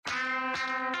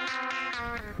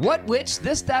What, which,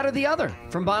 this, that, or the other?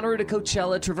 From Bonnaroo to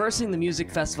Coachella, traversing the music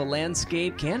festival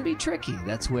landscape can be tricky.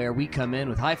 That's where we come in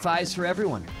with high fives for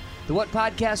everyone. The What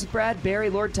Podcast with Brad, Barry,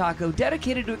 Lord Taco,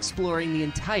 dedicated to exploring the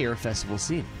entire festival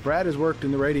scene. Brad has worked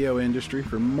in the radio industry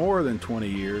for more than 20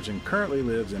 years and currently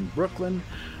lives in Brooklyn,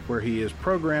 where he is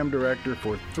program director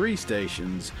for 3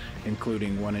 stations,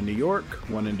 including one in New York,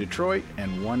 one in Detroit,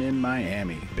 and one in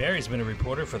Miami. Barry's been a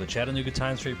reporter for the Chattanooga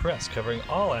Times-Free Press, covering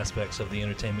all aspects of the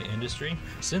entertainment industry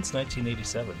since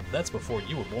 1987. That's before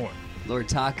you were born. Lord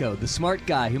Taco, the smart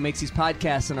guy who makes these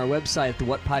podcasts on our website at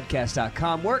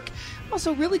thewhatpodcast.com work.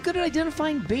 Also really good at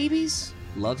identifying babies,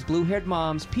 loves blue-haired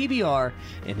moms, PBR,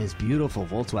 and his beautiful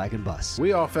Volkswagen bus.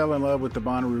 We all fell in love with the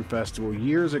Bonnaroo Festival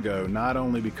years ago, not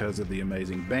only because of the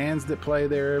amazing bands that play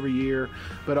there every year,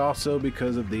 but also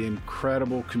because of the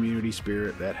incredible community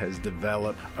spirit that has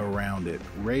developed around it.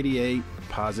 Radiate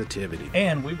positivity.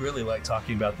 And we really like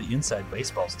talking about the inside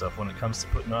baseball stuff when it comes to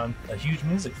putting on a huge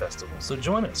music festival. So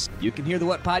join us. You can hear the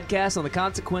What Podcast on the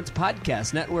Consequence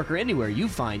Podcast Network or anywhere you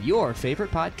find your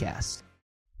favorite podcasts.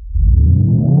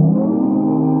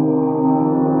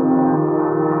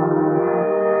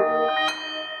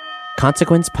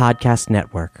 Consequence Podcast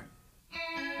Network.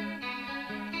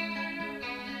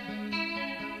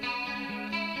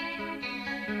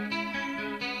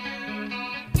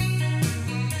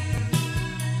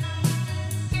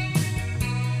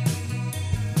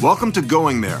 Welcome to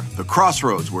Going There, the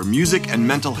crossroads where music and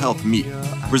mental health meet.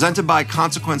 Presented by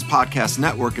Consequence Podcast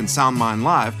Network and Sound Mind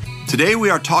Live, today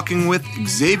we are talking with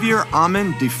Xavier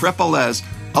Amen de Frepales,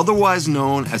 otherwise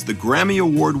known as the Grammy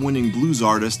Award-winning blues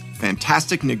artist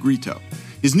Fantastic Negrito.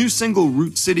 His new single,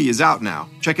 Root City, is out now.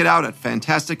 Check it out at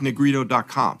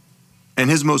fantasticnegrito.com. And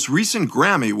his most recent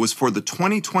Grammy was for the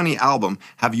 2020 album,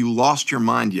 Have You Lost Your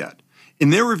Mind Yet?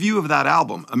 In their review of that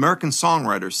album, American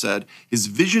Songwriter said, his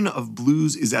vision of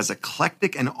blues is as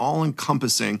eclectic and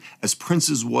all-encompassing as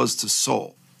Prince's was to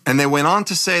soul. And they went on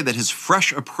to say that his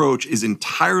fresh approach is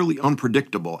entirely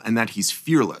unpredictable and that he's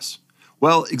fearless.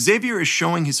 Well, Xavier is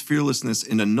showing his fearlessness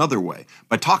in another way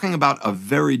by talking about a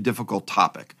very difficult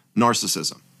topic,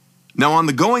 narcissism. Now, on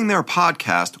the Going There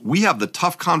podcast, we have the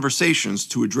tough conversations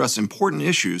to address important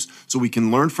issues so we can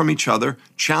learn from each other,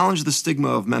 challenge the stigma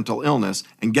of mental illness,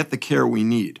 and get the care we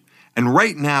need. And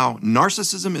right now,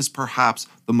 narcissism is perhaps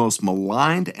the most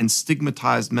maligned and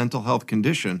stigmatized mental health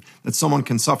condition that someone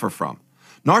can suffer from.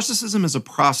 Narcissism is a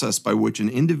process by which an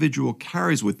individual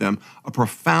carries with them a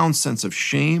profound sense of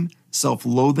shame,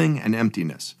 self-loathing, and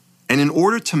emptiness. And in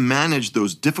order to manage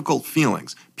those difficult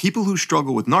feelings, people who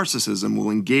struggle with narcissism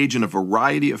will engage in a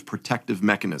variety of protective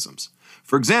mechanisms.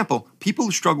 For example, people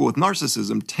who struggle with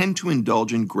narcissism tend to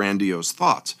indulge in grandiose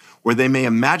thoughts, where they may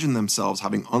imagine themselves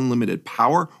having unlimited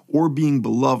power or being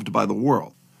beloved by the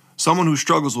world. Someone who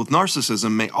struggles with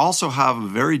narcissism may also have a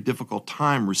very difficult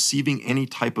time receiving any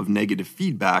type of negative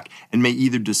feedback and may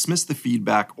either dismiss the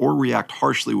feedback or react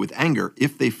harshly with anger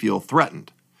if they feel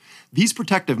threatened. These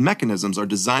protective mechanisms are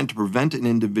designed to prevent an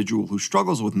individual who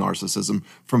struggles with narcissism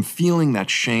from feeling that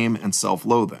shame and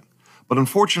self-loathing. But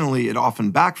unfortunately, it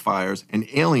often backfires and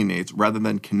alienates rather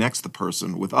than connects the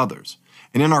person with others.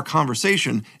 And in our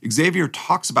conversation, Xavier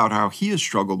talks about how he has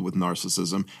struggled with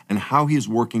narcissism and how he is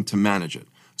working to manage it.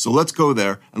 So let's go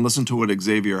there and listen to what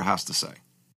Xavier has to say.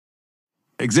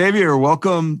 Xavier,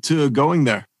 welcome to Going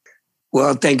There.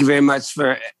 Well, thank you very much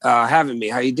for having me.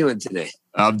 How are you doing today?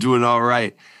 I'm doing all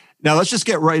right. Now, let's just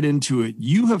get right into it.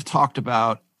 You have talked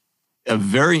about a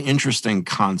very interesting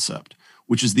concept,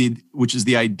 which is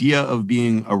the idea of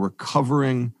being a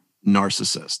recovering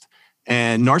narcissist.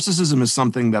 And narcissism is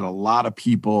something that a lot of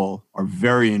people are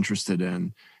very interested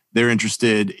in. They're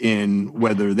interested in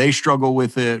whether they struggle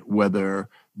with it, whether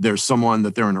there's someone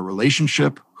that they're in a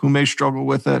relationship who may struggle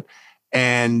with it.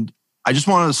 And I just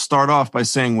want to start off by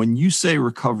saying, when you say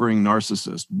recovering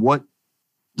narcissist, what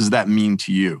does that mean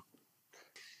to you?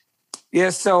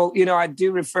 Yeah, so, I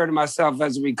do refer to myself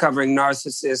as a recovering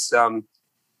narcissist.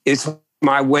 It's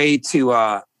my way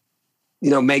to,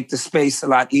 make the space a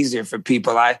lot easier for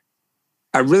people. I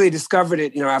really discovered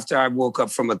it, after I woke up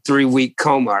from a 3-week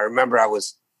coma. I remember I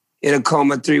was in a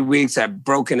coma 3 weeks. I'd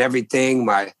broken everything.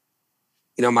 My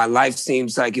life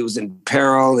seems like it was in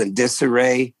peril and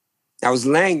disarray. I was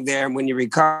laying there, and when you're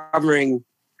recovering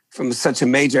from such a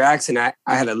major accident,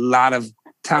 I had a lot of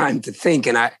time to think,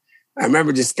 and I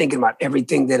remember just thinking about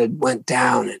everything that had went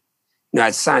down. And,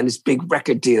 I'd signed this big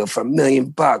record deal for $1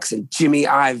 million and Jimmy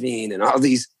Iovine and all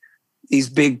these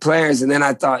big players. And then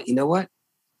I thought, you know what?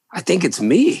 I think it's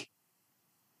me.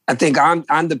 I think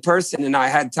I'm the person. And I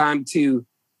had time to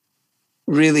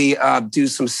really do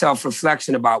some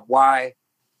self-reflection about why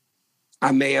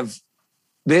I may have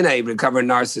been a recovering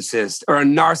narcissist or a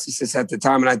narcissist at the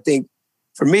time. And I think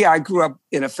for me, I grew up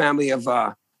in a family of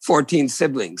 14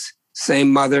 siblings,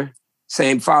 same mother,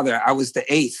 same father. I was the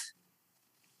 8th.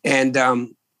 And,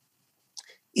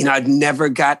 I'd never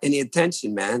got any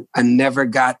attention, man. I never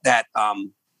got that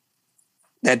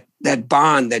that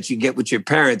bond that you get with your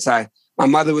parents. My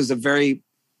mother was a very,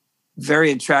 very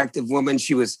attractive woman.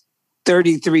 She was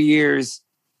 33 years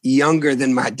younger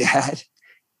than my dad.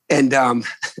 And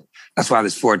that's why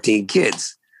there's 14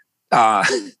 kids. So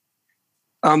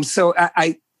I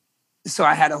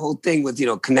had a whole thing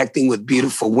with, connecting with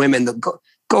beautiful women,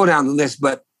 go down the list.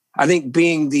 But I think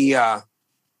being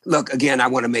look, again, I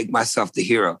want to make myself the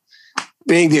hero.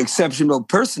 Being the exceptional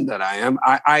person that I am,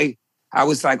 I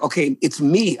was like, okay, it's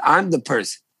me. I'm the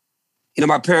person.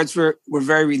 My parents were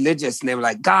very religious, and they were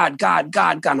like, God, God,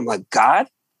 God, God. I'm like, God?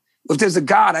 If there's a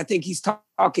God, I think he's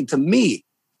talking to me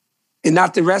and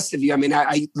not the rest of you. I mean,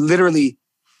 I literally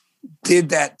did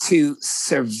that to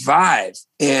survive.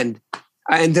 And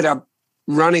I ended up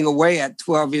running away at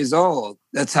 12 years old.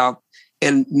 That's how,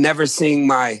 and never seeing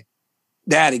my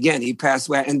dad again. He passed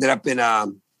away. I ended up in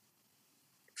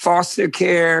foster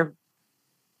care,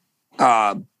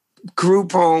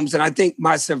 group homes. And I think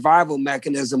my survival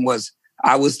mechanism was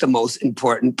I was the most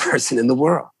important person in the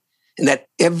world, and that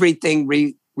everything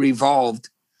revolved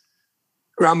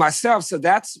around myself. So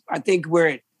that's, I think,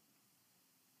 where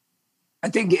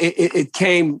it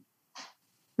came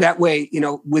that way,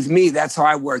 with me. That's how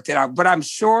I worked it out. But I'm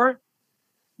sure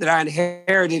that I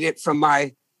inherited it from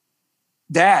my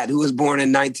dad, who was born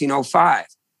in 1905.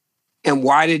 And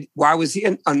why was he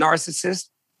a narcissist?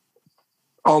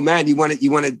 Oh man, you want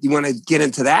to get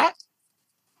into that?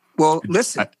 Well,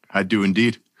 listen. I do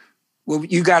indeed. Well,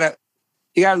 you gotta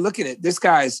look at it. This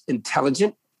guy's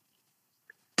intelligent,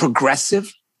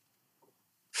 progressive,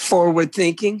 forward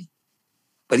thinking,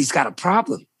 but he's got a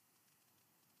problem.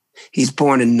 He's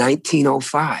born in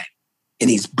 1905 and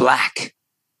he's Black.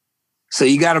 So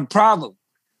you got a problem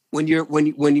when you're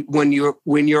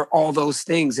all those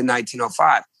things in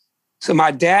 1905. So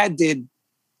my dad did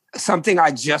something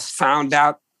I just found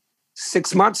out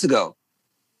 6 months ago.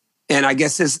 And I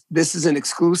guess this is an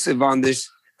exclusive on this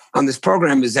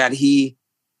program, is that he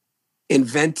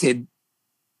invented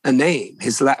a name.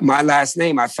 My last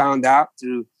name, I found out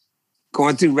through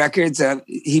going through records.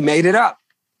 He made it up.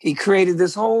 He created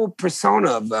this whole persona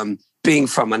of being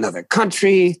from another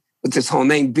country with this whole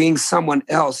name, being someone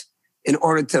else, in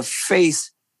order to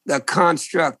face the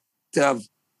construct of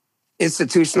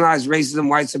institutionalized racism,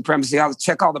 white supremacy. I'll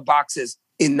check all the boxes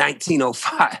in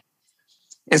 1905.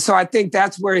 And so I think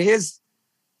that's where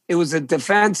it was a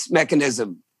defense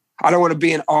mechanism. I don't want to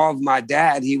be in awe of my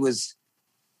dad. He was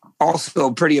also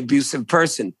a pretty abusive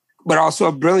person, but also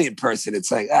a brilliant person.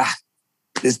 It's like,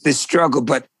 this struggle.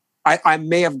 But I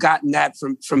may have gotten that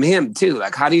from him too.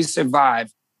 Like, how do you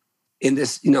survive in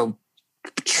this,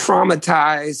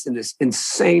 traumatized in this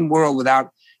insane world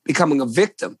without becoming a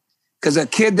victim? Because a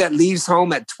kid that leaves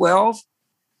home at 12,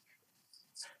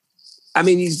 I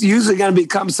mean, he's usually going to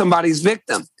become somebody's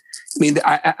victim. I mean,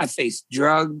 I faced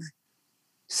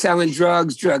selling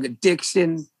drugs, drug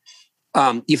addiction.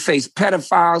 You face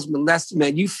pedophiles, molested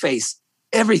men. You face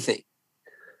everything.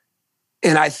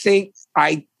 And I think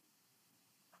I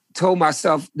told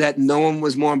myself that no one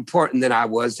was more important than I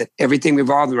was, that everything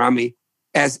revolved around me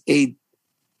as a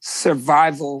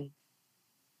survival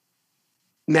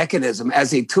mechanism,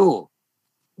 as a tool.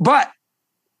 But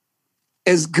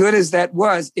as good as that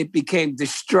was, it became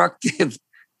destructive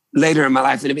later in my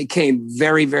life, and it became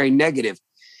very, very negative.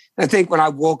 I think when I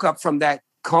woke up from that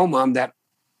coma, that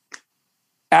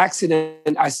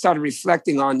accident, I started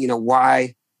reflecting on,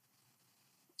 why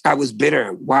I was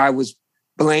bitter, why I was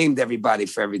blamed everybody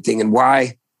for everything, and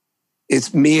why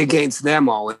it's me against them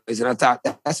always. And I thought,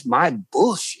 that's my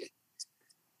bullshit.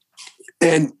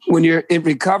 And when you're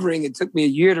recovering, it took me a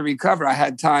year to recover. I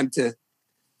had time to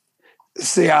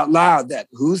say out loud that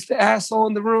who's the asshole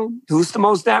in the room? Who's the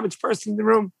most damaged person in the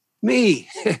room? Me.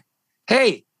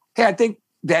 Hey, I think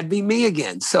that'd be me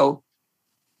again. So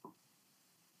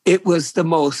it was the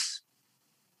most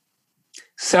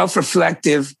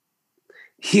self-reflective,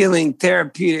 healing,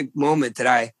 therapeutic moment that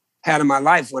I had in my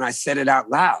life when I said it out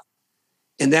loud.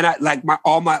 And then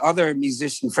all my other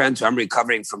musician friends, I'm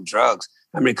recovering from drugs.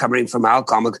 I'm recovering from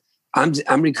alcohol.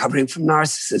 I'm recovering from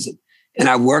narcissism. And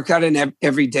I work out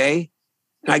every day.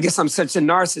 And I guess I'm such a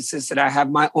narcissist that I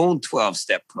have my own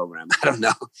 12-step program. I don't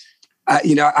know.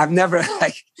 I've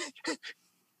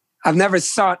never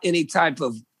sought any type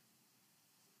of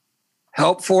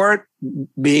help for it.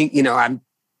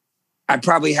 I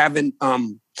probably haven't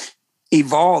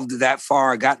evolved that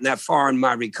far, gotten that far in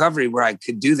my recovery where I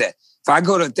could do that. If I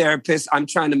go to a therapist, I'm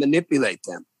trying to manipulate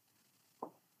them,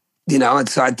 and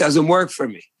so it doesn't work for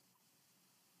me.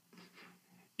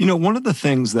 One of the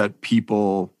things that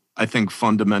people, I think,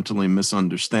 fundamentally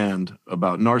misunderstand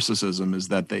about narcissism is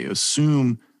that they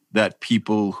assume that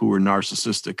people who are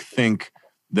narcissistic think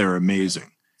they're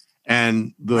amazing.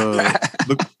 And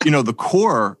the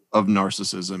core of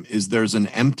narcissism is there's an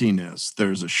emptiness,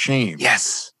 there's a shame.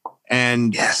 Yes.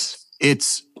 And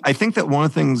I think that one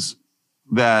of the things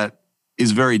that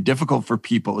is very difficult for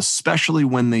people, especially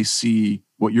when they see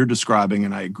what you're describing,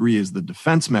 and I agree, is the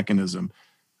defense mechanism,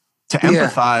 to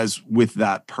empathize with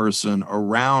that person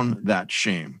around that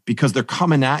shame, because they're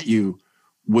coming at you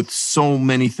with so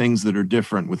many things that are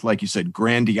different, with, like you said,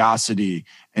 grandiosity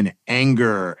and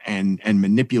anger and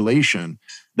manipulation,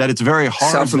 that it's very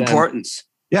hard. Self-importance.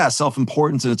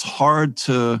 Self-importance. And it's hard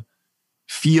to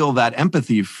feel that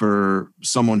empathy for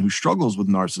someone who struggles with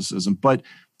narcissism. But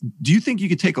do you think you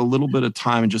could take a little bit of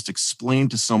time and just explain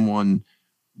to someone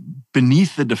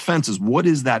beneath the defenses, what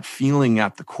is that feeling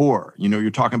at the core? You're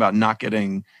talking about not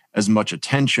getting as much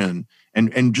attention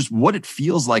and just what it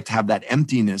feels like to have that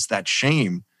emptiness, that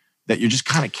shame that you're just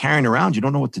kind of carrying around. You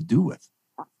don't know what to do with.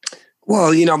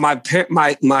 Well, I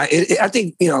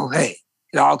think, hey,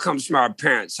 it all comes from our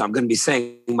parents. So I'm going to be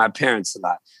saying my parents a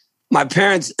lot. My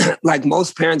parents, like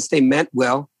most parents, they meant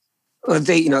well.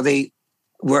 They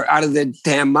were out of their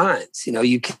damn minds.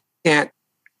 You can't,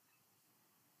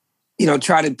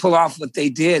 try to pull off what they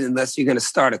did unless you're going to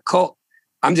start a cult.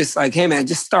 I'm just like, hey, man,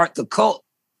 just start the cult.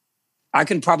 I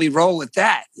can probably roll with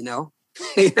that,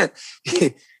 But,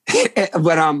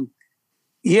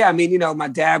 my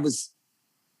dad was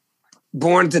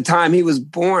born at the time he was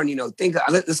born,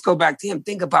 let's go back to him.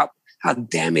 Think about how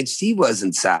damaged he was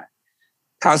inside,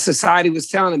 how society was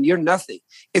telling him, you're nothing.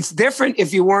 It's different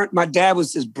if you weren't. My dad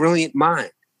was this brilliant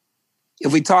mind.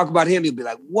 If we talk about him, you'll be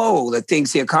like, whoa, the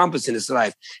things he accomplished in his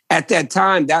life. At that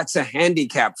time, that's a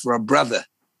handicap for a brother.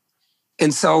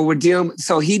 And so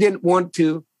he didn't want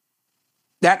to,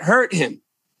 that hurt him.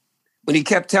 When he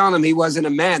kept telling him he wasn't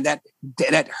a man, that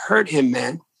hurt him,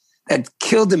 man. That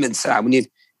killed him inside. When you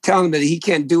tell him that he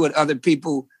can't do what other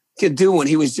people could do when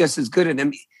he was just as good at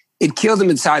him, it killed him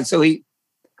inside. So I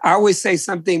always say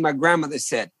something my grandmother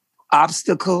said,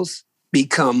 obstacles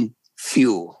become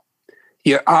fuel.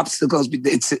 Your obstacles,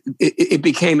 it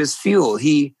became his fuel.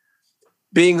 He,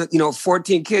 being,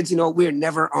 14 kids, we're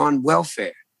never on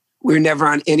welfare. We're never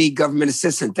on any government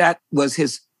assistance. That was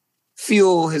his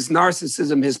fuel, his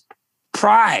narcissism, his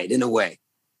pride in a way.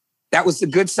 That was the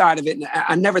good side of it. And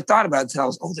I never thought about it until I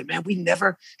was older, man. We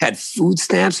never had food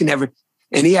stamps. And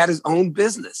he had his own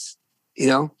business.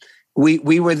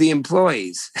 We were the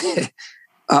employees,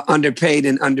 underpaid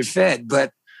and underfed.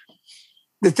 But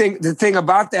the thing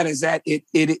about that is that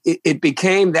it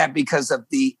became that because of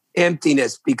the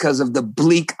emptiness, because of the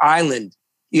bleak island.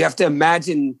 You have to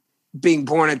imagine being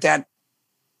born at that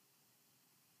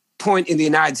point in the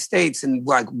United States, and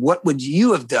like, what would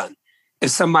you have done if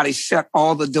somebody shut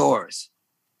all the doors?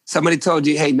 Somebody told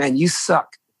you, hey, man, you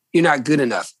suck. You're not good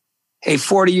enough. Hey,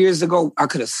 40 years ago, I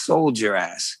could have sold your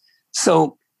ass.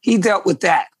 So he dealt with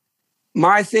that.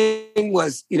 My thing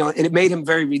was, and it made him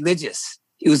very religious.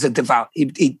 He was a devout.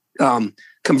 He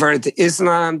converted to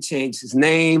Islam, changed his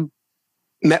name,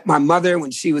 met my mother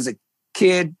when she was a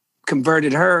kid,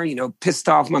 converted her, pissed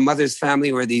off my mother's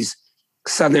family were these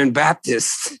Southern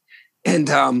Baptists. And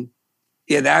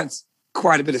that's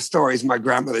quite a bit of stories my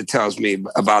grandmother tells me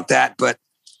about that. But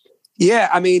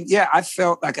I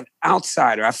felt like an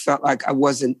outsider. I felt like I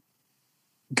wasn't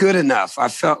good enough. I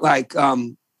felt like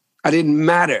I didn't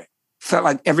matter. Felt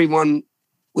like everyone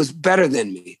was better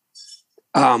than me.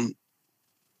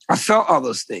 I felt all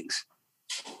those things.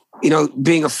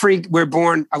 Being a freak,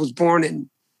 I was born in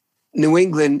New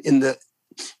England in the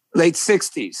late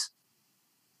 60s.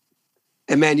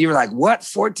 And man, you were like, what?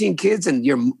 14 kids and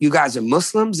you guys are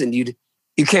Muslims and you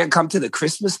can't come to the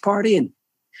Christmas party and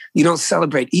you don't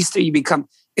celebrate Easter.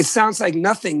 It sounds like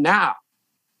nothing now.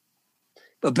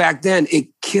 But back then it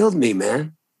killed me,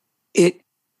 man. It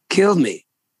killed me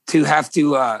to have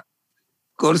to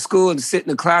go to school and sit in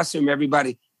the classroom.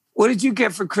 Everybody, what did you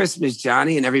get for Christmas,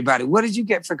 Johnny? And everybody, what did you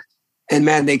get for? And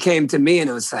man, they came to me and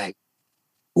it was like,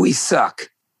 we suck.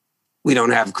 We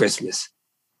don't have Christmas.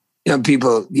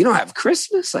 People, you don't have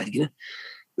Christmas? Like,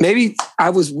 maybe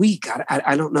I was weak.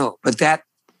 I don't know, but that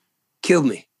killed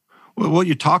me. Well, what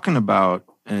you're talking about,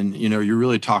 and, you're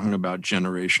really talking about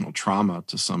generational trauma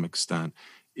to some extent,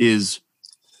 is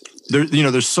there,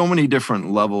 there's so many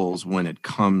different levels when it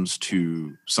comes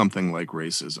to something like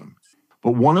racism.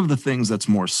 But one of the things that's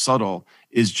more subtle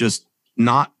is just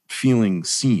not feeling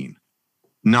seen,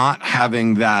 not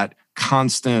having that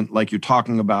constant, like you're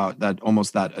talking about, that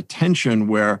almost that attention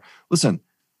where, listen,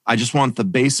 I just want the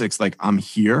basics. Like, I'm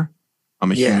here,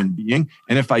 I'm a human being.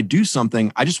 And if I do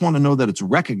something, I just want to know that it's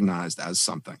recognized as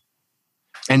something.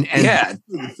 And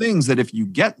things that if you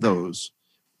get those,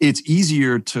 it's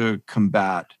easier to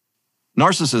combat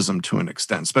narcissism to an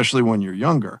extent, especially when you're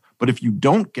younger. But if you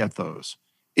don't get those,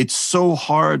 it's so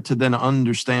hard to then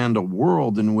understand a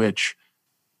world in which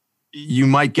you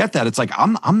might get that. It's like,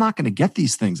 I'm not going to get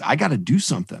these things. I got to do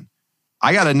something.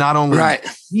 I got to not only be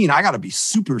seen, I got to be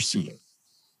super seen.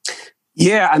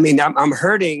 Yeah, I mean, I'm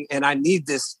hurting and I need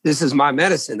this. This is my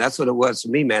medicine. That's what it was for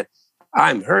me, man.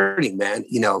 I'm hurting, man.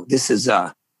 You know, this is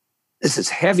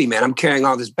heavy, man. I'm carrying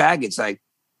all this baggage. Like,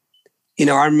 you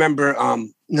know, I remember,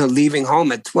 leaving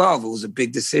home at 12. It was a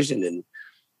big decision. And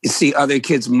you see other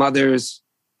kids' mothers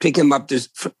picking them up to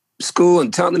school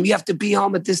and telling them, you have to be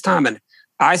home at this time. And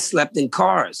I slept in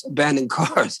cars, abandoned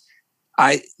cars.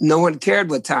 No one cared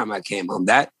what time I came home.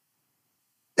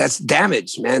 That's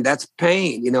damage, man. That's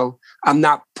pain. You know, I'm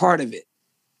not part of it.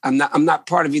 I'm not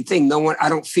part of your thing. I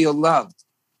don't feel loved.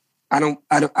 I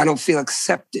don't feel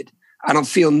accepted. I don't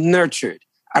feel nurtured.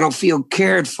 I don't feel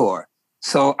cared for.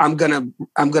 So I'm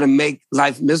gonna make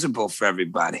life miserable for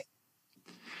everybody.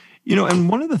 You know, and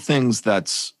one of the things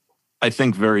that's, I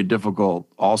think, very difficult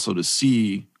also to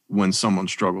see when someone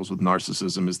struggles with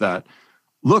narcissism is that,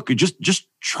 look, you're just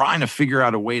trying to figure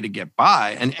out a way to get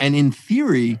by. And in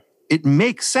theory, it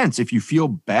makes sense. If you feel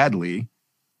badly,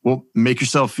 well, make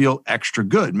yourself feel extra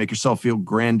good. Make yourself feel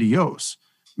grandiose.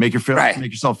 Make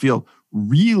yourself feel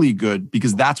really good,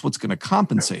 because that's what's going to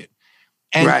compensate.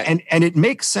 And it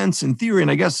makes sense in theory.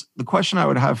 And I guess the question I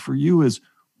would have for you is,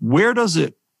 where does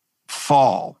it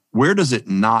fall? Where does it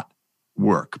not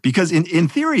work? Because in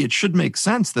theory, it should make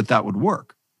sense that would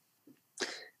work.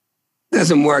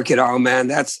 Doesn't work at all, man.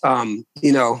 That's,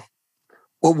 what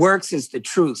works is the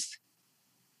truth.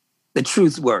 The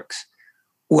truth works.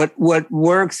 What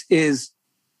works is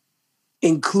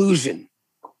inclusion.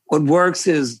 What works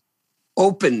is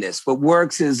openness. What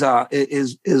works is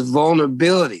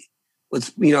vulnerability.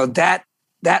 That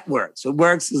works. What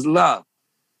works is love.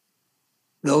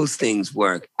 Those things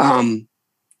work. When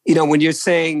you're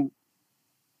saying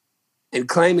and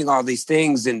claiming all these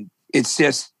things, and it's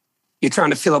just, you're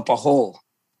trying to fill up a hole.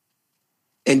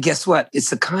 And guess what?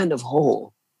 It's a kind of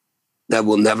hole that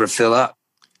will never fill up,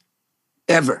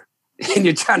 ever. And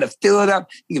you're trying to fill it up.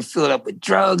 You can fill it up with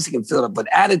drugs. You can fill it up with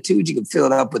attitude. You can fill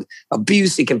it up with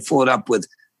abuse. You can fill it up with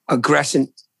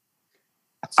aggression.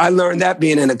 I learned that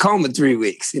being in a coma 3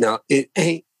 weeks. It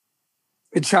ain't.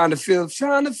 We're trying to fill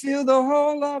the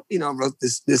hole up. I wrote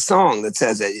this song that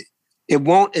says that it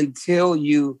won't until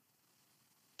you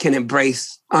can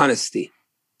embrace honesty.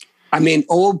 I mean,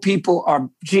 old people are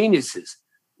geniuses.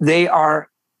 They are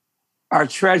our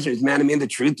treasures, man. I mean, the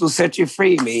truth will set you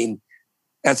free. I mean,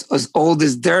 that's as old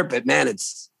as dirt, but man,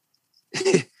 it's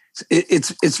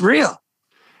real.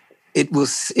 It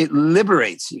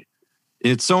liberates you.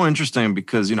 It's so interesting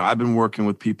because, I've been working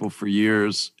with people for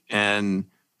years, and,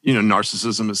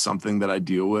 narcissism is something that I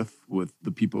deal with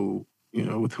the people,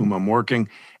 with whom I'm working.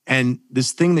 And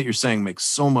this thing that you're saying makes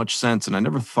so much sense. And I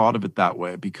never thought of it that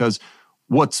way, because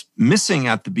what's missing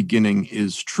at the beginning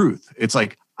is truth. It's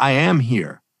like, I am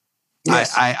here.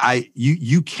 Yes.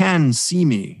 You can see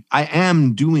me. I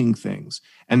am doing things.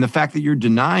 And the fact that you're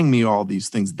denying me all these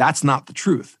things, that's not the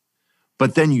truth.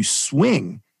 But then you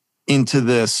swing into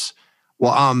this,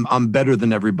 well, I'm better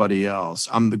than everybody else.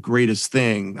 I'm the greatest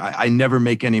thing. I never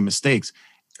make any mistakes.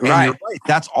 And right. You're right.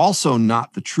 That's also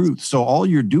not the truth. So all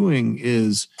you're doing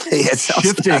is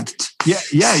shifting.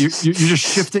 Yeah. You're just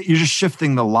shifting. You're just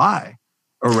shifting the lie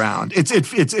around. It's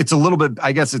a little bit.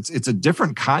 I guess it's a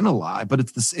different kind of lie, but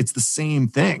it's the same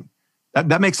thing.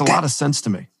 That makes a lot of sense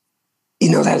to me.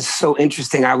 That is so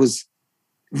interesting. I was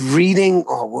reading,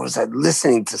 or was I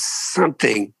listening to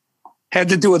something? Had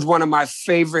to do with one of my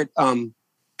favorite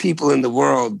people in the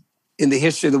world, in the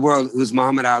history of the world, who's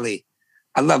Muhammad Ali.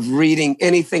 I love reading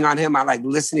anything on him. I like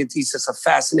listening to. He's just a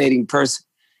fascinating person.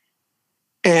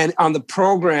 And on the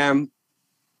program,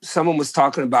 someone was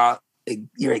talking about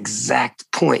your exact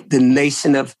point, the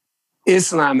Nation of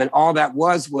Islam. And all that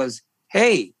was,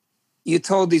 hey, you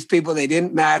told these people they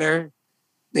didn't matter.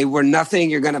 They were nothing.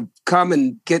 You're going to come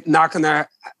and knock on their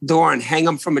door and hang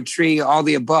them from a tree, all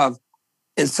the above.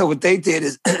 And so what they did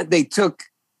is they took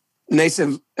the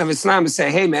Nation of Islam and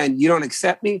say, hey, man, you don't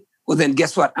accept me? Well, then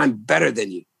guess what? I'm better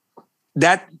than you.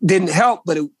 That didn't help,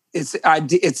 but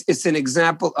it's an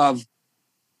example of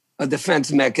a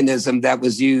defense mechanism that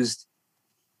was used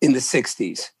in the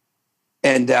 60s.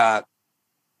 And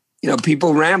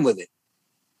people ran with it.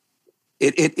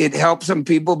 It helped some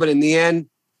people, but in the end,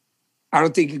 I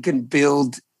don't think you can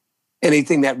build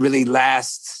anything that really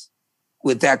lasts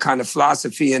with that kind of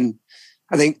philosophy. And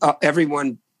I think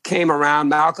everyone came around.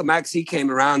 Malcolm X, he came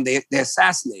around. They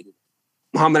assassinated.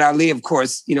 Muhammad Ali, of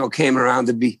course, came around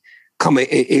to become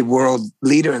a world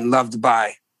leader and loved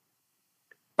by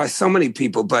so many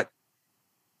people. But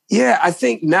yeah, I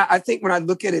think when I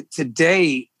look at it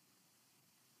today,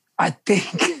 I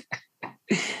think,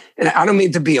 and I don't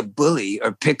mean to be a bully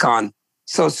or pick on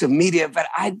social media, but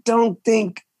I don't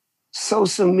think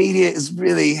social media is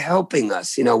really helping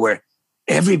us, where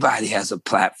everybody has a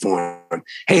platform.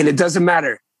 Hey, and it doesn't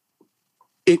matter.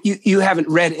 You haven't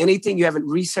read anything, you haven't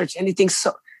researched anything,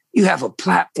 so you have a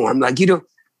platform.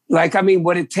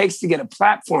 What it takes to get a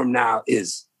platform now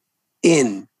is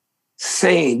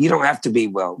insane. You don't have to be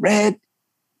well-read.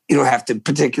 You don't have to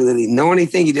particularly know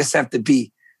anything. You just have to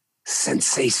be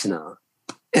sensational.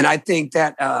 And I think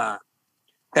that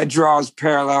that draws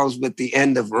parallels with the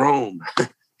end of Rome,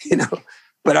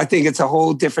 But I think it's a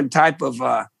whole different type of,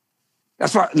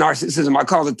 that's why narcissism, I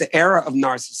call it the era of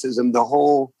narcissism, the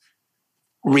whole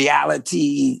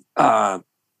reality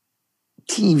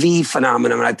TV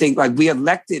phenomenon. I think we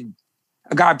elected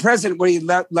a guy president, whether you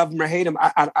love him or hate him,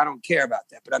 I don't care about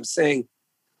that. But I'm saying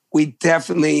we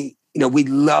definitely, we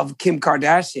love Kim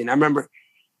Kardashian. I remember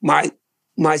my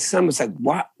son was like,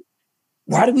 "Why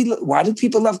do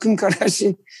people love Kim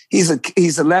Kardashian?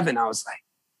 He's 11." I was like,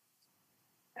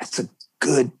 that's a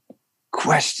good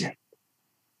question.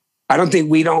 I don't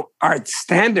think our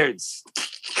standards,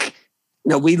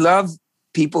 we love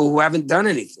people who haven't done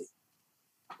anything.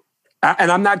 And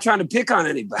I'm not trying to pick on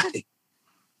anybody.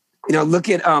 Look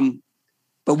at,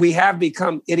 but we have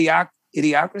become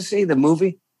Idiocracy, the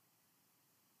movie.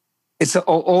 It's an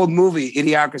old movie,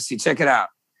 Idiocracy. Check it out.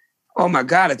 Oh my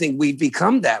God, I think we've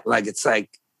become that.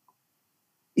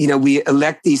 We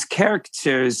elect these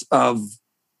characters of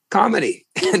comedy,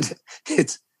 and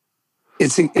it's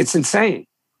insane.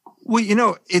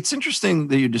 Well, it's interesting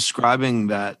that you're describing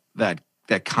that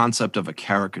concept of a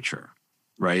caricature,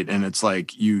 right? And it's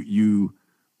like you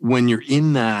when you're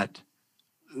in the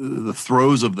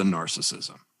throes of the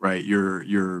narcissism, right?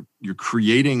 You're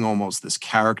creating almost this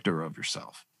character of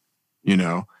yourself,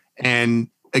 and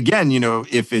again,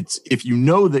 if you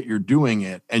know that you're doing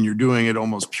it and you're doing it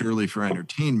almost purely for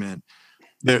entertainment,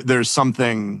 there's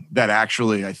something that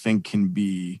actually I think can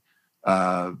be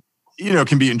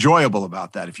enjoyable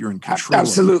about that if you're in control.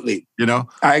 Absolutely.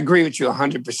 I agree with you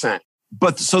 100%.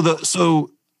 But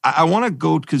so I want to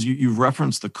go, because you've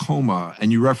referenced the coma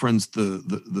and you referenced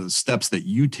the steps that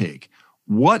you take.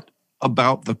 What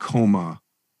about the coma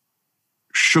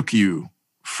shook you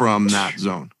from that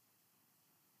zone?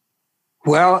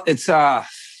 Well, it's probably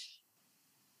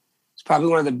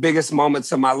one of the biggest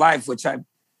moments of my life, which I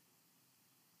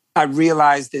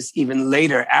realized this even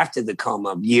later after the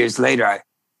coma, years later.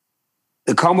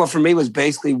 The coma for me was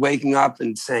basically waking up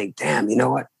and saying, damn, you know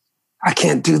what? I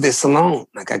can't do this alone.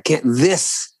 I can't,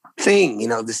 this thing,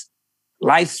 this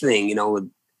life thing, with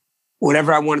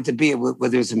whatever I wanted to be,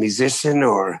 whether it's a musician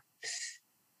or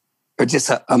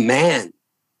just a man.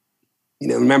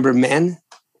 Remember Men?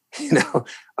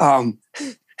 I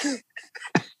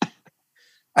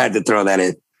had to throw that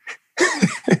in.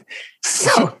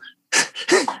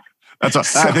 I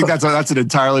think that's an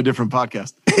entirely different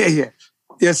podcast.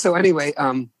 Yeah. So anyway,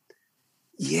 I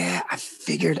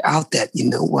figured out that,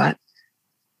 what?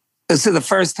 So the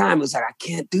first time it was like, I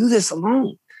can't do this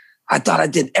alone. I thought I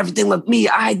did everything with me.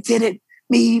 I did it.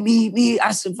 Me.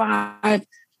 I survived.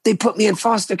 They put me in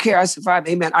foster care. I survived.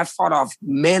 Amen. I fought off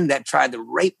men that tried to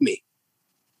rape me.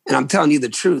 And I'm telling you the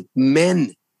truth,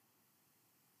 men,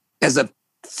 as a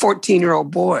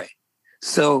 14-year-old boy.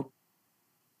 So,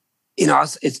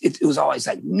 it was always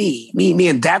like me.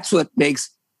 And that's what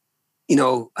makes, a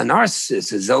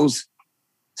narcissist, is those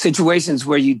situations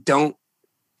where you don't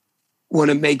want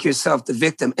to make yourself the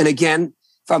victim. And again,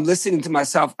 if I'm listening to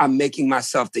myself, I'm making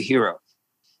myself the hero,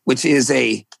 which is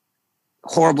a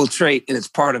horrible trait and it's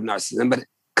part of narcissism. But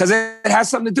because it has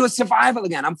something to do with survival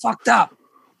again. I'm fucked up.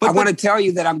 But I want to tell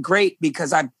you that I'm great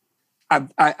because I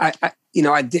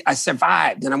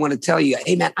survived, and I want to tell you,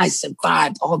 hey man, I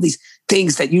survived all these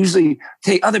things that usually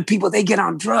take other people. They get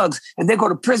on drugs and they go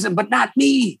to prison, but not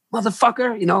me,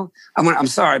 motherfucker. I'm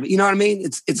sorry, but you know what I mean.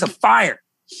 It's a fire.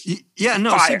 Yeah,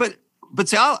 no. See, but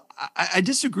see, I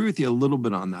disagree with you a little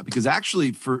bit on that, because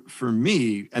actually, for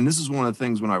me, and this is one of the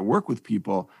things when I work with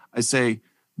people, I say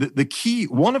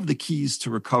one of the keys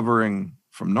to recovering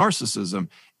from narcissism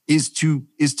is to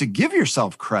give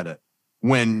yourself credit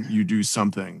when you do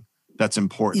something that's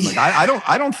important. Like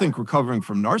I don't think recovering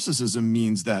from narcissism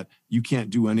means that you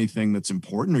can't do anything that's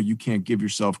important, or you can't give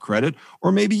yourself credit,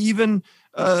 or maybe even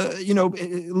a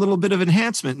little bit of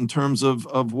enhancement in terms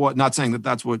of what, not saying that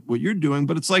that's what you're doing,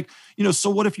 but it's like, so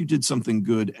what if you did something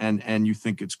good and you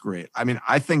think it's great? I mean,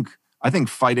 I think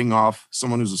fighting off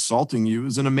someone who's assaulting you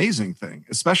is an amazing thing,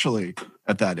 especially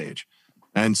at that age.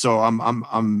 And so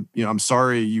I'm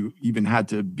sorry you even had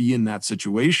to be in that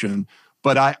situation,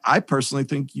 but I personally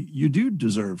think you do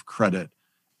deserve credit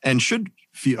and should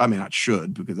feel, I mean, not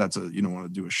should, because that's you don't want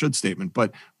to do a should statement,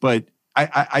 but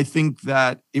I think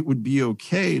that it would be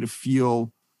okay to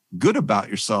feel good about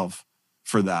yourself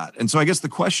for that. And so I guess the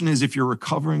question is, if you're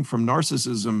recovering from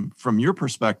narcissism, from your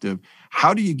perspective,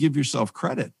 how do you give yourself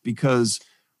credit? Because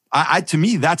to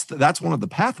me, that's one of the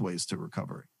pathways to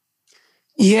recovery.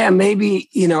 Yeah, maybe,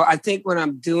 I think what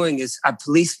I'm doing is I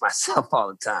police myself all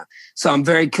the time. So I'm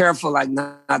very careful, like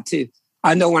not to,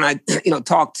 I know when I,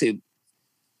 talk to,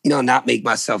 not make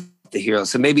myself the hero.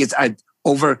 So maybe it's,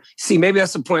 maybe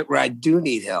that's the point where I do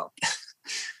need help.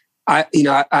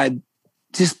 I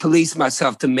just police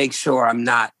myself to make sure I'm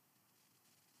not,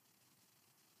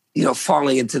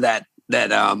 falling into that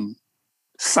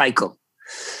cycle.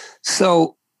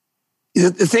 So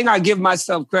the thing I give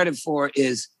myself credit for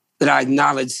is that I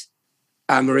acknowledge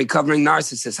I'm a recovering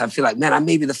narcissist. I feel like, man, I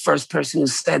may be the first person who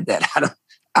said that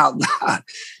out loud.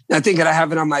 And I think that I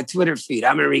have it on my Twitter feed.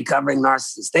 I'm a recovering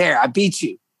narcissist. There, I beat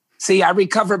you. See, I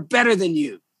recover better than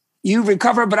you. You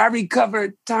recover, but I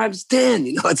recover times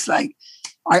 10. It's like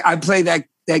I play that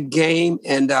game,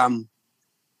 and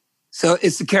so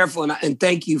it's careful. And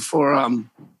thank you for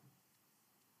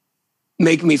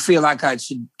making me feel like I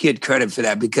should get credit for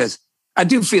that, because I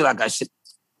do feel like I should.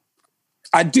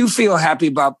 I do feel happy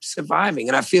about surviving.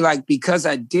 And I feel like because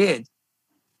I did,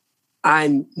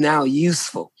 I'm now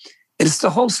useful. It's the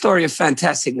whole story of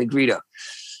Fantastic Negrito.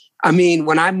 I mean,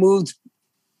 when I moved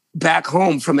back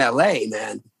home from LA,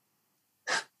 man,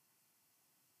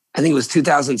 I think it was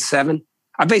 2007,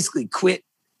 I basically quit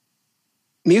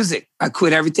music. I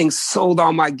quit everything, sold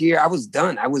all my gear. I was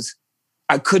done.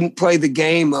 I couldn't play the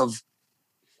game of,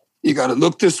 you got to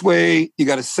look this way, you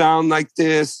got to sound like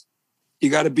this, you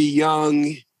got to be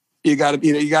young, you got to,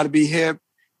 you got to be hip,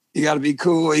 you got to be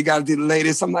cool, you got to do the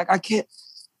latest. I'm like, I can't,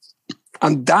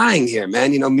 I'm dying here,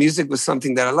 man. Music was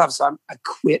something that I loved. So I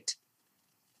quit.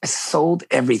 I sold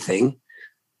everything.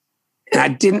 And I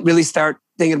didn't really start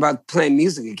thinking about playing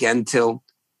music again until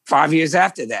 5 years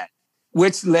after that,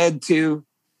 which led to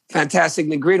Fantastic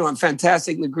Negrito. And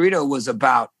Fantastic Negrito was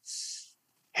about,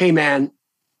 hey, man,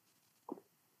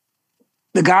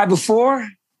 the guy before,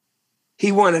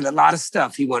 he wanted a lot of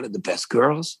stuff. He wanted the best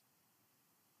girls,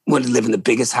 wanted to live in the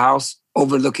biggest house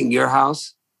overlooking your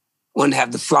house, wanted to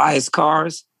have the flyest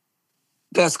cars,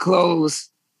 best clothes,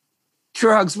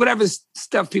 drugs, whatever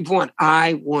stuff people want.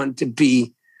 I want to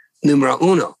be numero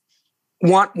uno.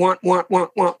 Want. I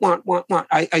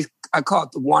call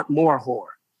it the want more whore.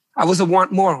 I was a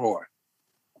want more whore.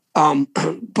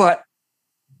 But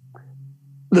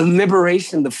the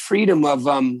liberation, the freedom of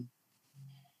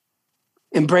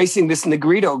embracing this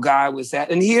Negrito guy was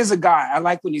that. And he is a guy. I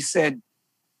like when you said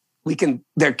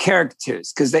they're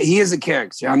characters, because he is a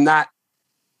character. I'm not,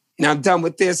 I'm done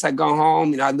with this. I go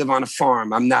home, I live on a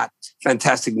farm. I'm not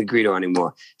Fantastic Negrito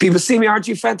anymore. People see me, aren't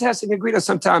you Fantastic Negrito?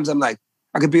 Sometimes I'm like,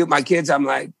 I could be with my kids. I'm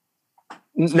like,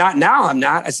 not now, I'm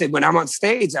not. I said, when I'm on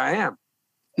stage, I am.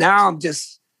 Now I'm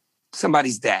just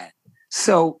somebody's dad.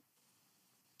 So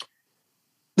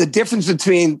the difference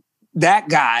between that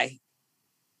guy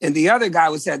and the other guy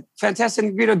was that Fantastic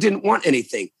Negrito didn't want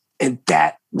anything. And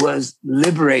that was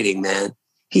liberating, man.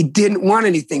 He didn't want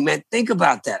anything, man. Think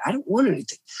about that. I don't want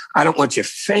anything. I don't want your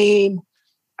fame.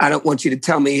 I don't want you to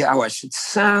tell me how I should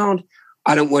sound.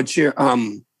 I don't want your,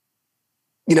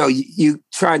 you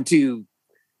tried to,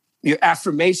 your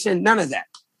affirmation, none of that.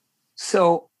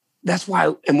 So that's why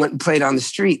I went and played on the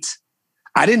streets.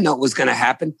 I didn't know it was going to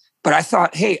happen, but I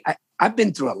thought, hey, I've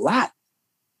been through a lot.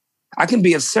 I can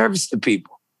be of service to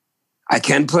people. I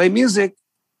can play music.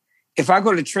 If I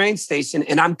go to the train station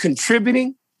and I'm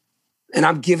contributing and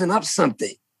I'm giving up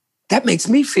something, that makes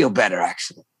me feel better,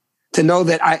 actually. To know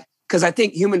that because I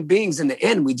think human beings in the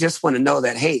end, we just want to know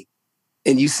that, hey,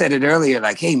 and you said it earlier,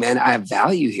 like, hey, man, I have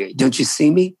value here. Don't you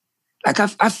see me? Like,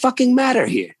 I fucking matter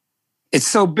here. It's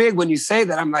so big when you say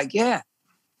that. I'm like, yeah,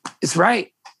 it's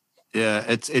right. Yeah,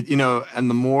 and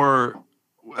the more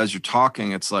as you're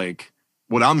talking, it's like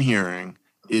what I'm hearing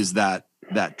is that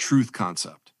truth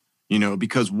concept,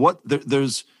 because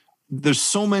there's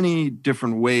so many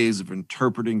different ways of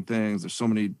interpreting things. There's so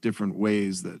many different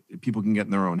ways that people can get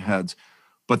in their own heads.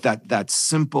 But that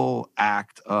simple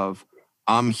act of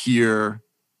I'm here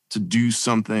to do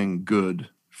something good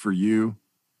for you.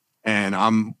 And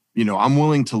I'm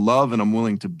willing to love and I'm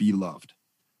willing to be loved.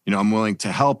 I'm willing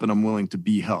to help and I'm willing to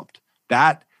be helped.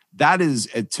 That is,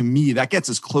 to me, that gets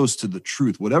us close to the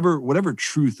truth, whatever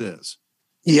truth is.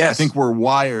 Yes. I think we're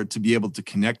wired to be able to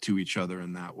connect to each other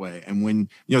in that way. And when,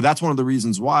 that's one of the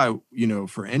reasons why,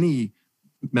 for any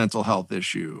mental health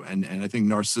issue, and I think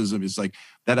narcissism is like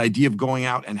that idea of going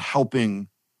out and helping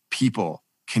people,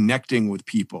 connecting with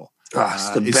people. It's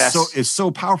the best. It's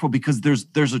so powerful because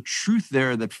there's a truth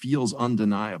there that feels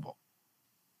undeniable.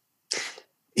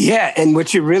 Yeah, and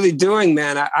what you're really doing,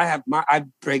 man, I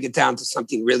break it down to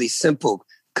something really simple.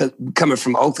 Coming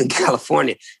from Oakland,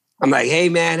 California, I'm like, hey,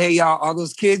 man, hey, y'all, all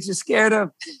those kids you're scared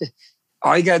of,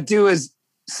 all you got to do is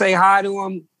say hi to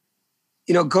them.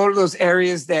 Go to those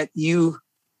areas that you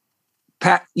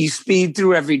speed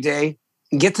through every day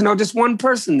and get to know just one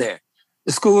person there.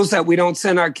 The schools that we don't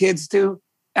send our kids to,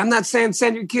 I'm not saying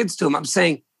send your kids to them. I'm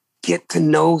saying get to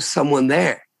know someone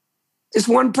there. Just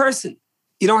one person.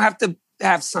 You don't have to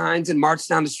have signs and march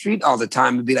down the street all the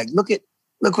time and be like,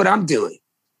 look what I'm doing.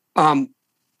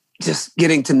 Just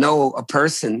getting to know a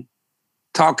person,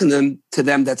 talking to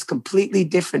them that's completely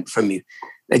different from you,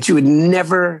 that you would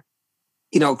never,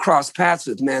 cross paths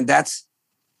with, man. That's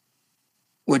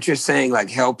what you're saying, like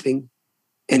helping.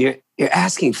 And you're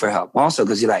asking for help also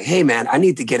because you're like, hey, man, I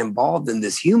need to get involved in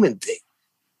this human thing.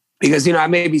 Because, I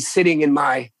may be sitting in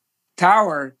my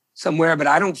tower somewhere, but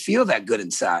I don't feel that good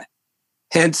inside.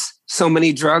 Hence, so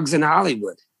many drugs in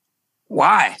Hollywood.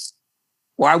 Why?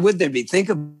 Why would there be? Think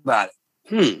about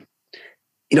it.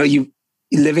 You're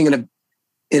living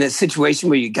in a situation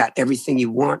where you got everything you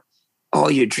want.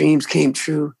 All your dreams came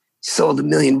true. Sold 1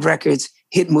 million records,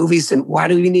 hit movies. And why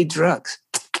do you need drugs?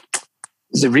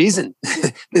 There's a reason.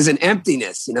 There's an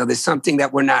emptiness. There's something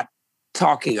that we're not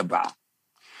talking about.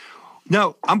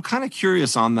 No, I'm kind of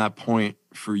curious on that point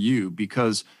for you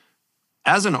because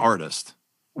as an artist,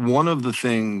 one of the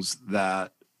things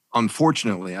that,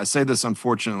 unfortunately, I say this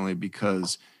unfortunately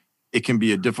because it can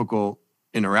be a difficult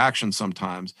interaction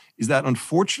sometimes, is that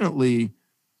unfortunately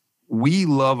we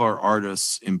love our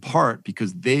artists in part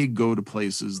because they go to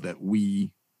places that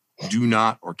we do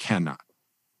not or cannot.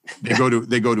 They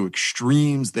go to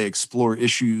extremes. They explore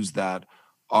issues that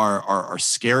are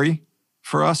scary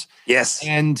for us. Yes.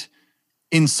 And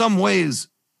in some ways,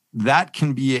 that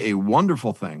can be a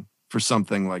wonderful thing for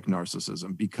something like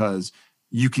narcissism because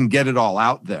you can get it all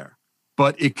out there.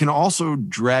 But it can also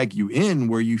drag you in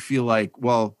where you feel like,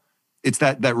 well, it's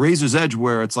that razor's edge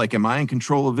where it's like, am I in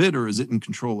control of it or is it in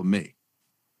control of me?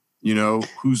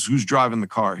 Who's driving the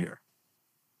car here?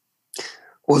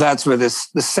 Well, that's where the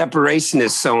separation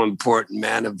is so important,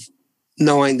 man, of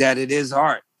knowing that it is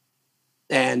art.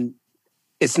 And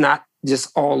it's not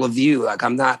just all of you. Like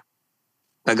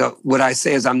what I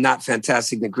say is I'm not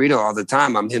Fantastic Negrito all the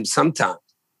time. I'm him sometimes.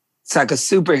 It's like a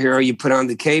superhero. You put on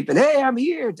the cape and, hey, I'm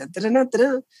here. Da, da, da, da,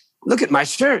 da. Look at my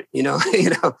shirt,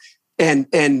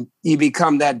 and you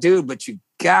become that dude, but you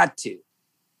got to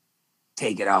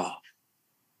take it off.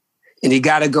 And you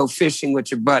got to go fishing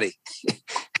with your buddy.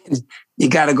 You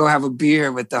got to go have a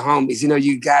beer with the homies.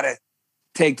 You got to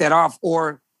take that off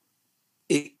or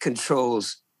it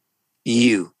controls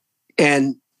you.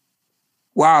 And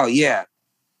wow, yeah.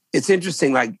 It's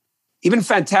interesting. Like even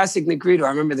Fantastic Negrito, I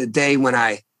remember the day when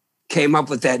I came up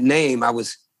with that name,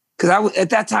 at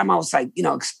that time I was like,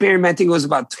 experimenting. It was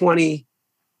about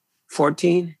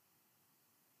 2014.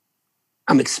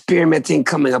 I'm experimenting,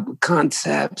 coming up with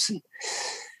concepts and,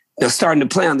 starting to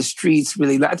play on the streets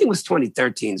really. I think it was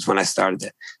 2013 is when I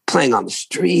started playing on the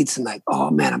streets and like,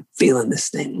 oh man, I'm feeling this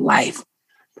thing, life.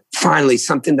 Finally,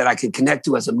 something that I can connect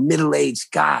to as a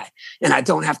middle-aged guy. And I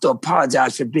don't have to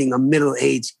apologize for being a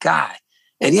middle-aged guy.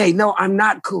 And yeah, no, I'm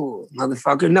not cool,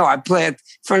 motherfucker. No, I play at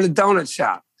front of the donut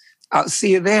shop. I'll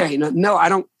see you there. No, I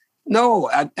don't. No,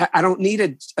 I don't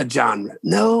need a genre.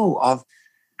 No.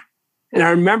 And I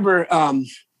remember,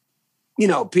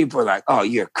 people are like, oh,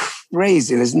 you're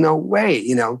crazy. There's no way,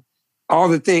 all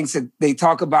the things that they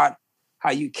talk about,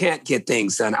 how you can't get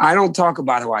things done. I don't talk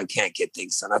about how I can't get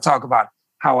things done. I talk about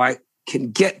how I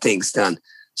can get things done.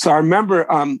 So I remember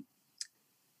I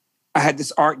had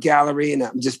this art gallery and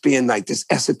I'm just being like this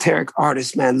esoteric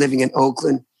artist, man, living in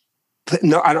Oakland. But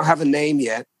no, I don't have a name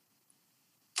yet.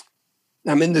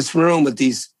 I'm in this room with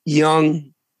these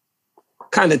young,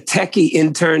 kind of techie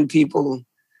intern people,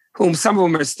 whom some of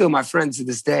them are still my friends to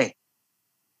this day.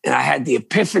 And I had the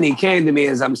epiphany came to me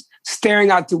as I'm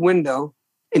staring out the window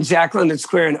in Jack London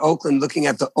Square in Oakland, looking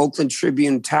at the Oakland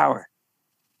Tribune Tower.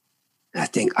 And I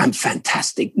think, I'm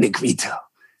Fantastic Negrito.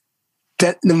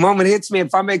 That the moment hits me,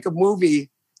 if I make a movie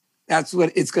That's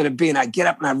what it's going to be. And I get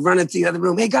up and I run into the other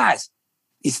room. Hey, guys,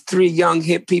 these 3 young,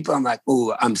 hip people. I'm like,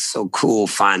 oh, I'm so cool.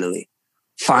 Finally.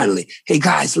 Hey,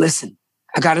 guys, listen,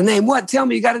 I got a name. What? Tell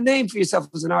me you got a name for yourself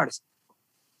as an artist.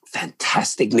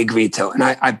 Fantastic Negrito. And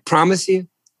I promise you,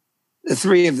 the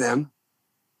 3 of them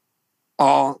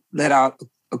all let out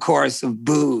a chorus of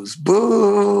boos.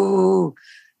 Boo.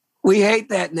 We hate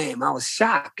that name. I was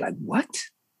shocked. Like, what?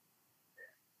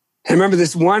 And I remember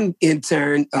this one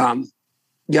intern,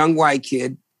 young white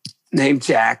kid named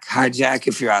Jack. Hi, Jack,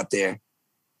 if you're out there.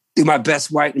 Do my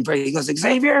best white impression. He goes,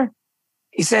 Xavier,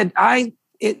 he said, I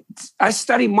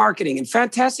study marketing, and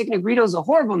Fantastic Negrito is a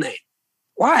horrible name.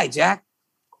 Why, Jack?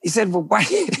 He said, well,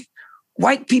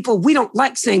 white people, we don't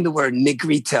like saying the word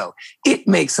Negrito. It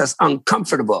makes us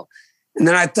uncomfortable. And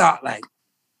then I thought, like,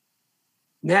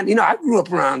 man, I grew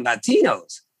up around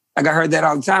Latinos. Like, I heard that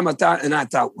all the time. I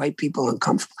thought white people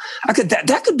uncomfortable.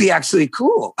 That could be actually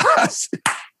cool.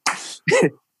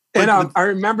 And I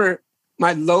remember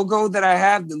my logo that I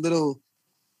have, the little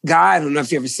guy, I don't know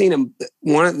if you've ever seen him.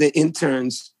 One of the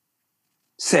interns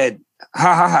said,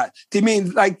 ha, ha, ha. Do you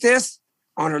mean like this?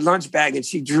 On her lunch bag, and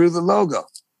she drew the logo.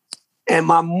 And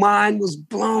my mind was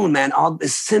blown, man. All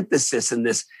this synthesis and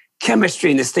this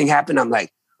chemistry and this thing happened. I'm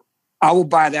like, I will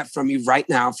buy that from you right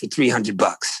now for $300.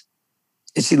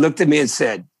 And she looked at me and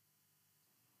said,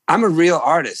 I'm a real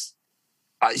artist.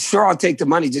 Sure, I'll take the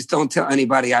money. Just don't tell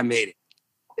anybody I made it.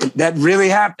 And that really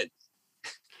happened.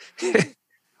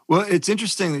 Well, it's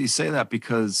interesting that you say that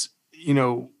because,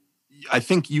 I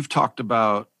think you've talked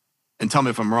about, and tell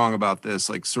me if I'm wrong about this,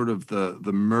 like sort of the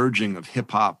merging of hip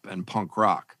hop and punk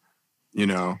rock,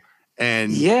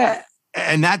 and yeah.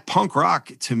 And that punk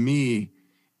rock to me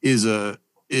is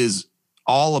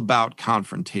all about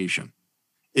confrontation.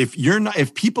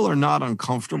 If people are not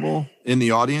uncomfortable in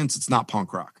the audience, it's not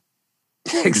punk rock.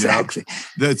 Exactly.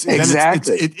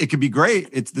 Exactly. It could be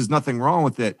great. There's nothing wrong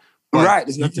with it. But right.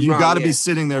 There's nothing you wrong. got to be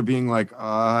sitting there being like,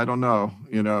 I don't know,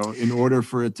 in order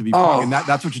for it to be punk. And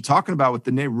that's what you're talking about with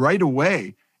the name right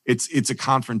away. It's a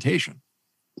confrontation.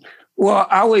 Well,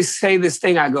 I always say this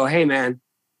thing. I go, hey, man,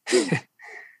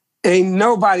 ain't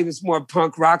nobody was more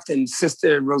punk rock than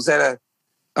Sister Rosetta.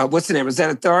 What's her name?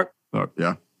 Rosetta Tharpe?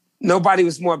 Yeah. Nobody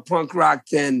was more punk rock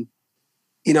than,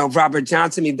 Robert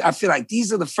Johnson. I mean, I feel like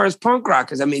these are the first punk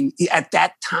rockers. I mean, at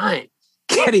that time,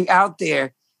 getting out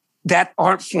there, that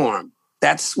art form,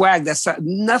 that swag,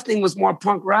 nothing was more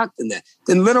punk rock than that.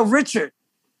 Than Little Richard.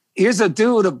 Here's a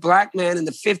dude, a black man in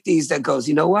the 50s that goes,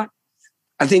 you know what?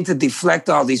 I think to deflect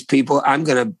all these people, I'm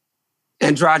going to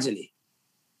androgyny.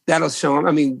 That'll show them.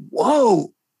 I mean,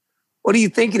 whoa, what are you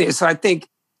thinking here? So I think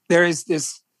there is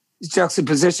this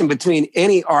juxtaposition between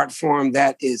any art form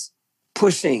that is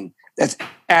pushing, that's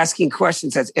asking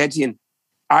questions, that's edgy. And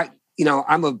I'm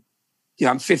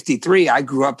 53. I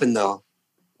grew up in the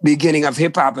beginning of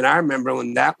hip hop. And I remember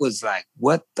when that was like,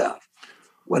 what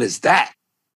is that?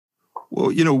 Well,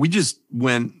 we just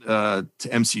went to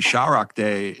MC Sharrock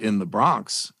Day in the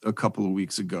Bronx a couple of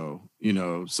weeks ago.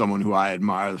 Someone who I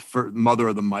admire, the mother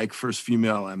of the mic, first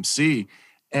female MC.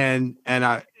 And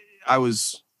I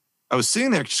was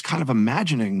sitting there just kind of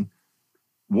imagining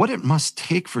what it must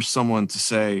take for someone to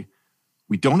say,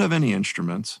 we don't have any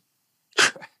instruments.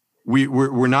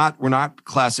 We're not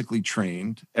classically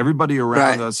trained. Everybody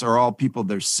around us are all people.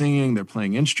 They're singing, they're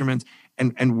playing instruments,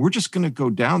 and we're just going to go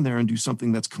down there and do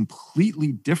something that's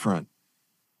completely different,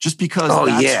 just because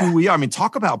that's who we are. I mean,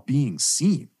 talk about being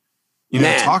seen.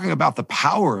 Talking about the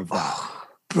power of that,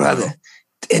 brother.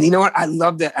 And you know what? I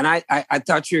love that. And I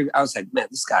thought I was like, man,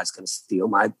 this guy's going to steal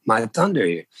my thunder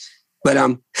here. But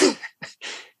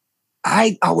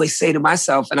I always say to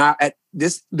myself, and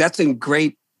that's a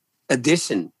great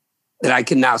addition that I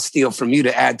can now steal from you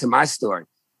to add to my story.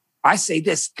 I say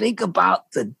this, think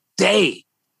about the day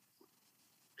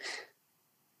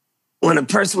when a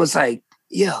person was like,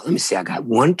 yo, let me see, I got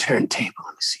one turntable.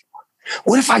 Let me see.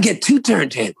 What if I get 2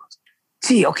 turntables?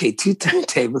 Gee, okay, 2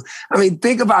 turntables. I mean,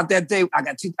 think about that day. I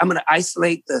got 2. I'm going to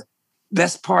isolate the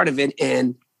best part of it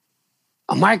and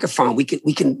a microphone. We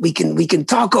can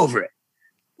talk over it.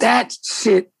 That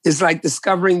shit is like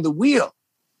discovering the wheel.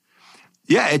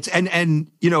 Yeah, it's and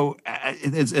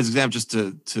as example, just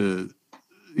to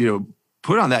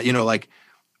put on that, like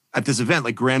at this event,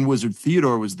 like Grand Wizard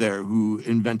Theodore was there, who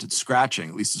invented scratching,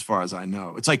 at least as far as I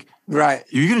know. It's like, right,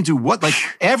 you're gonna do what? Like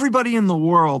everybody in the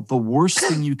world, the worst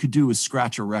thing you could do is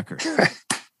scratch a record.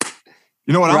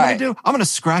 You know what I'm gonna do? I'm gonna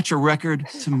scratch a record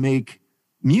to make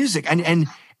music, and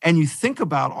you think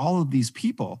about all of these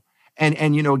people, and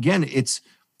again, it's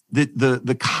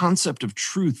the concept of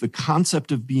truth, the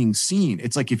concept of being seen.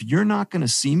 It's like, if you're not going to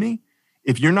see me,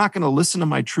 if you're not going to listen to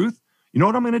my truth, you know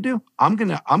what I'm going to do? I'm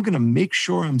going to make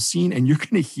sure I'm seen, and you're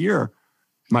going to hear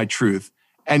my truth.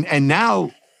 And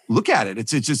now look at it.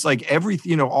 It's just like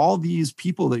everything, all these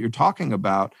people that you're talking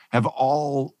about have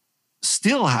all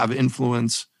still have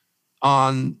influence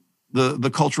on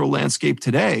the cultural landscape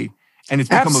today. And it's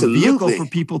become a vehicle for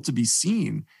people to be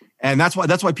seen. And that's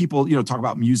why people, talk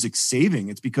about music saving.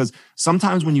 It's because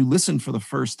sometimes when you listen for the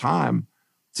first time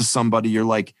to somebody, you're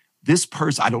like, this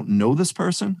person, I don't know this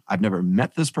person. I've never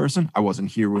met this person. I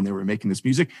wasn't here when they were making this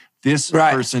music. This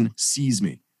person sees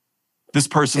me. This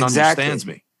person understands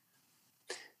me.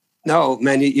 No,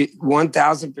 man, you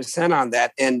 1,000% on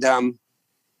that. And,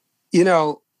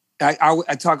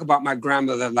 I talk about my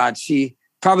grandmother a lot. She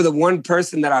probably the one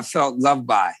person that I felt loved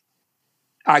by.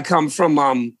 I come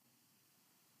from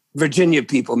Virginia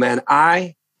people, man.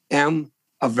 I am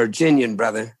a Virginian,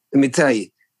 brother. Let me tell you.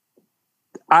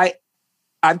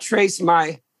 I've traced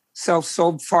myself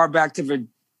so far back to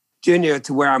Virginia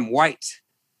to where I'm white.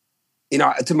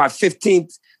 To my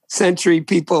 15th century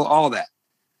people, all that.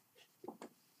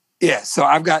 Yeah, so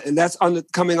I've got, and that's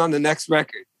coming on the next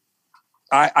record.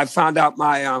 I found out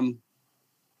my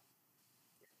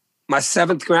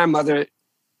seventh grandmother,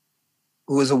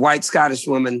 who was a white Scottish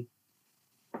woman,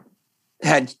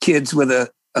 had kids with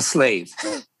a slave.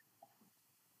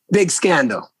 Big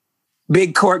scandal,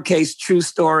 big court case, true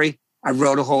story. I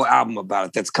wrote a whole album about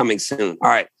it that's coming soon. All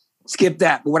right, skip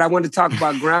that. But what I want to talk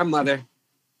about grandmother's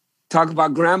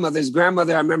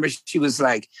grandmother, I remember she was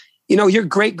like, your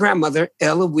great-grandmother,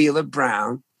 Ella Wheeler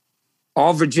Brown,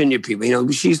 all Virginia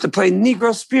people, she used to play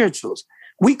Negro spirituals.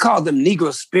 We called them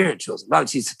Negro spirituals. A lot of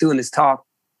she's doing this talk.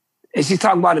 And she's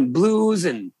talking about in blues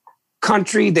and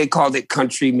country. They called it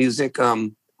country music.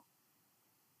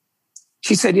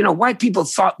 She said, white people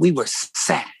thought we were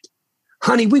sad.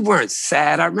 Honey, we weren't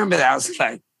sad. I remember that. I was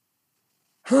like,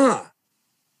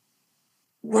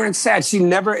 we weren't sad. She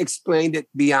never explained it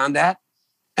beyond that.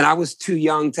 And I was too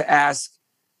young to ask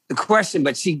the question,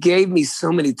 but she gave me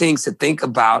so many things to think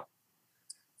about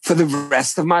for the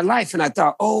rest of my life. And I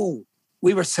thought,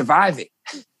 we were surviving.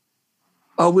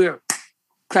 We were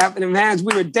clapping them hands.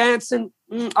 We were dancing.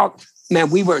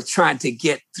 Man, we were trying to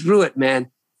get through it,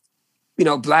 man.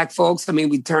 Black folks,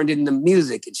 we turned it into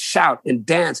music and shout and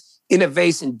dance,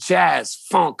 innovation, jazz,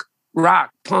 funk,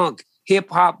 rock, punk, hip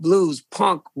hop, blues,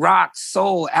 punk, rock,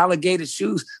 soul, alligator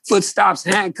shoes, foot stops,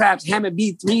 hand claps, hammer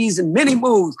beat threes, and many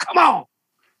moves. Come on.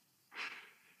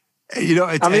 And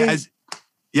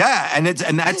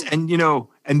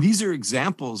these are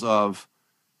examples of,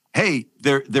 hey,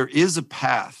 there is a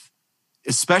path,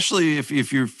 especially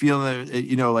if you're feeling,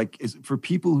 for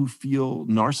people who feel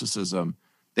narcissism,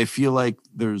 they feel like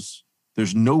there's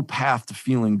no path to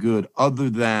feeling good other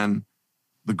than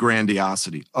the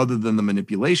grandiosity, other than the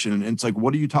manipulation. And it's like,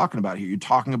 what are you talking about here? You're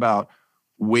talking about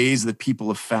ways that people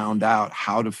have found out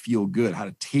how to feel good, how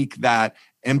to take that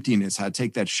emptiness, how to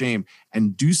take that shame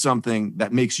and do something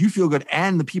that makes you feel good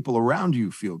and the people around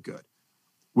you feel good.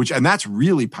 And that's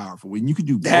really powerful. When you can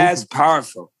do both. That's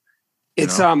powerful.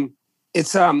 It's I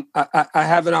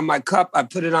have it on my cup. I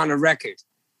put it on a record.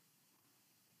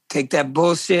 Take that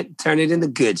bullshit, turn it into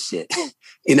good shit.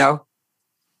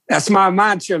 That's my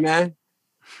mantra, man.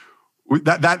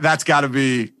 That's got to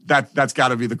be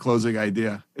the closing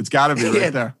idea. It's got to be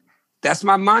right there. That's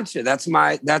my mantra. That's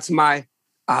my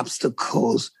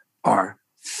obstacles are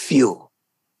fuel.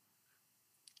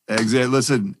 Exactly.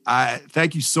 Listen, I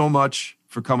thank you so much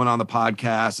for coming on the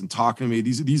podcast and talking to me.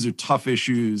 These are tough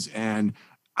issues, and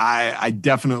I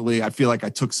feel like I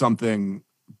took something,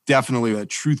 definitely a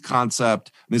truth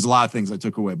concept. And there's a lot of things I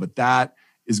took away, but that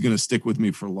is going to stick with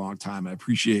me for a long time. I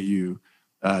appreciate you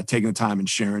taking the time and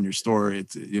sharing your story.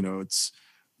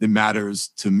 It matters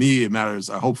to me. It matters,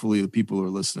 hopefully, the people who are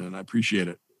listening. I appreciate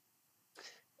it.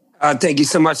 Thank you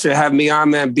so much for having me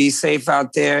on, man. Be safe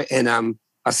out there, and I'll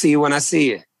see you when I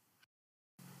see you.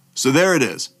 So there it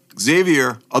is.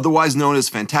 Xavier, otherwise known as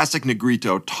Fantastic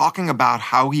Negrito, talking about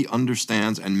how he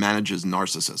understands and manages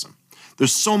narcissism.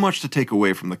 There's so much to take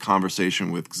away from the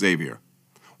conversation with Xavier.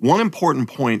 One important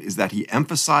point is that he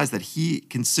emphasized that he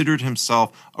considered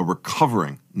himself a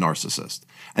recovering narcissist.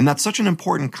 And that's such an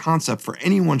important concept for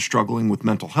anyone struggling with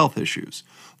mental health issues.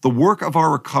 The work of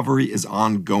our recovery is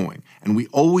ongoing, and we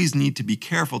always need to be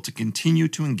careful to continue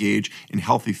to engage in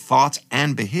healthy thoughts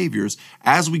and behaviors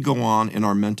as we go on in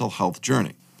our mental health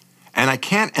journey. And I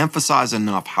can't emphasize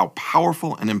enough how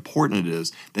powerful and important it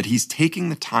is that he's taking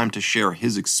the time to share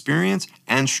his experience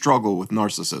and struggle with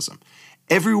narcissism.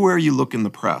 Everywhere you look in the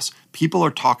press, people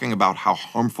are talking about how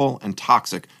harmful and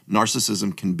toxic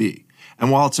narcissism can be.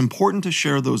 And while it's important to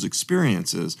share those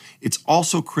experiences, it's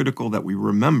also critical that we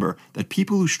remember that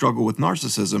people who struggle with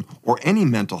narcissism or any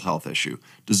mental health issue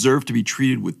deserve to be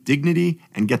treated with dignity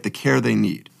and get the care they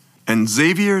need. And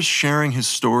Xavier's sharing his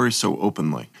story so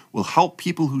openly will help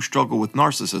people who struggle with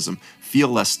narcissism feel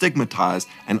less stigmatized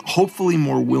and hopefully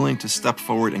more willing to step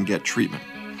forward and get treatment.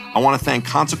 I want to thank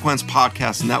Consequence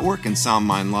Podcast Network and Sound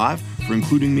Mind Live for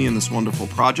including me in this wonderful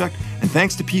project, and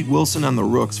thanks to Pete Wilson and the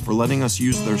Rooks for letting us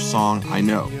use their song, I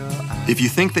Know. If you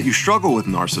think that you struggle with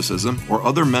narcissism or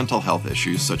other mental health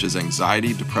issues such as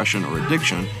anxiety, depression, or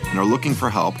addiction and are looking for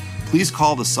help, please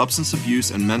call the Substance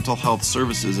Abuse and Mental Health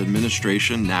Services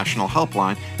Administration National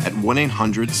Helpline at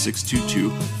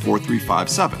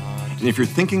 1-800-622-4357. And if you're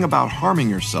thinking about harming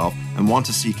yourself and want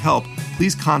to seek help,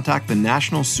 please contact the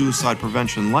National Suicide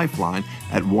Prevention Lifeline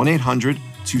at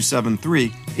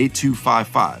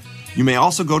 1-800-273-8255. You may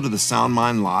also go to the Sound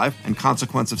Mind Live and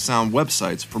Consequence of Sound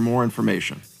websites for more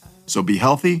information. So be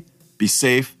healthy, be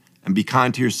safe, and be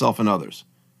kind to yourself and others.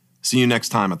 See you next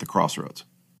time at the Crossroads.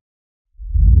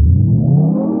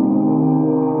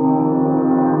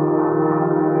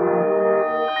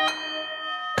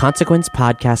 Consequence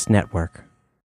Podcast Network.